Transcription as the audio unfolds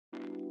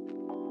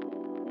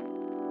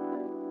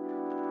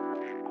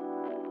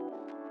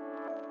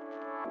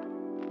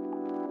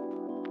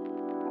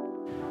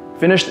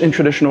Finished in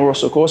traditional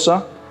Rosso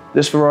Corsa,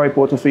 this Ferrari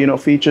Portofino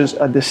features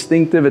a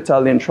distinctive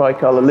Italian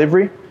tricolour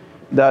livery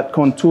that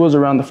contours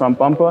around the front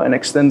bumper and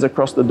extends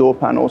across the door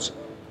panels,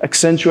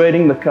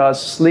 accentuating the car's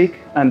sleek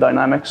and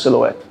dynamic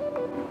silhouette.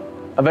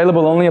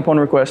 Available only upon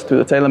request through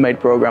the Tailor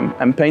Made program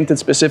and painted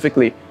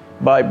specifically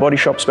by body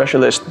shop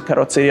specialist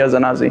Carrozzeria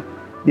Zanazzi,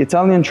 the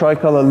Italian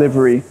tricolour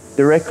livery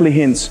directly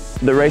hints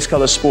at the race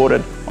colours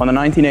sported on the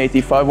 1980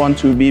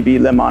 512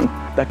 BB Le Mans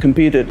that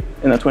competed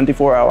in the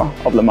 24-hour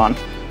of Le Mans.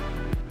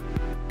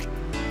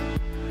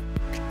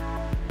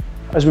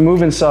 As we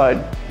move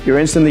inside, you're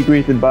instantly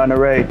greeted by an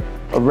array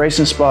of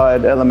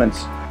race-inspired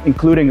elements,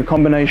 including a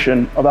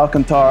combination of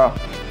Alcantara,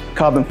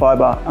 carbon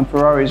fiber, and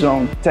Ferrari's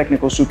own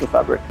technical super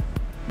fabric.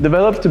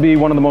 Developed to be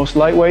one of the most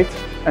lightweight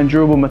and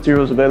durable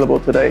materials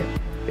available today,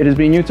 it has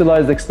been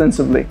utilized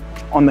extensively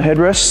on the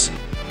headrests,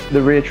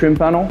 the rear trim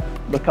panel,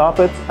 the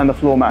carpet, and the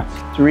floor mats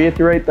to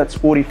reiterate that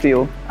sporty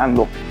feel and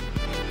look.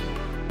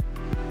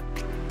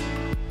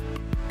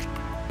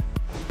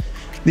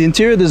 The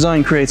interior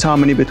design creates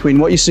harmony between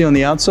what you see on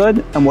the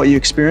outside and what you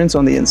experience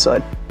on the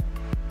inside.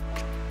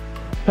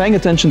 Paying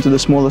attention to the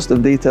smallest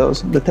of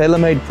details, the Tailor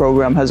Made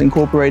program has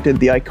incorporated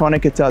the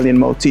iconic Italian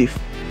motif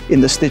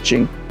in the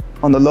stitching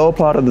on the lower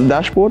part of the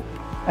dashboard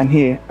and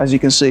here, as you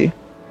can see,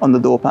 on the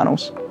door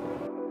panels.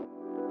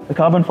 The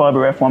carbon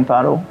fiber F1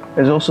 panel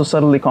is also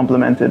subtly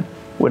complemented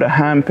with a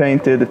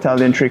hand-painted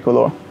Italian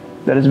tricolor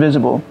that is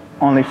visible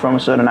only from a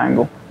certain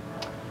angle.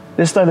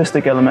 This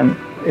stylistic element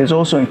is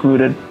also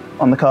included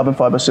on the carbon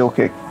fiber sill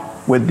kick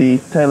with the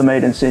Tailor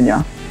Made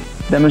insignia,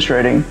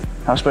 demonstrating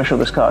how special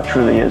this car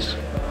truly is.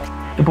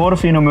 The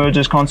Portofino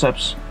merges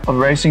concepts of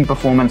racing,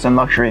 performance, and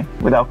luxury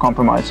without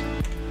compromise.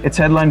 Its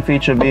headline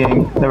feature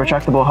being the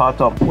retractable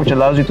hardtop, which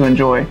allows you to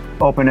enjoy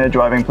open-air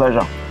driving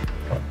pleasure.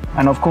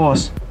 And of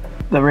course,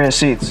 the rear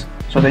seats,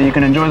 so that you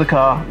can enjoy the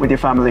car with your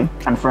family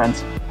and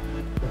friends.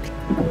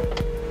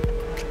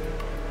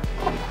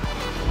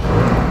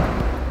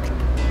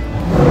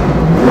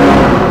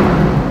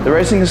 The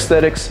racing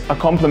aesthetics are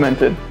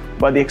complemented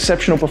by the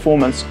exceptional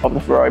performance of the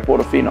Ferrari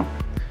Portofino.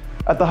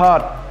 At the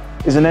heart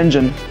is an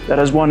engine that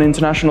has won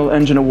International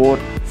Engine Award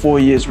 4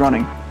 years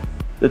running.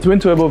 The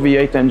twin-turbo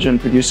V8 engine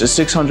produces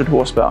 600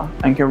 horsepower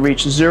and can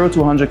reach 0 to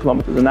 100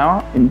 kilometers an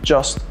hour in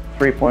just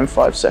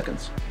 3.5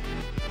 seconds.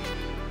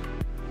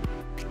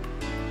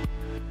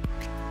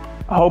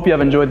 I hope you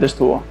have enjoyed this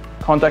tour.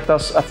 Contact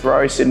us at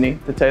Ferrari Sydney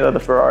to tailor the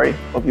Ferrari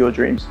of your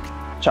dreams.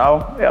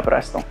 Ciao e a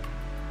presto!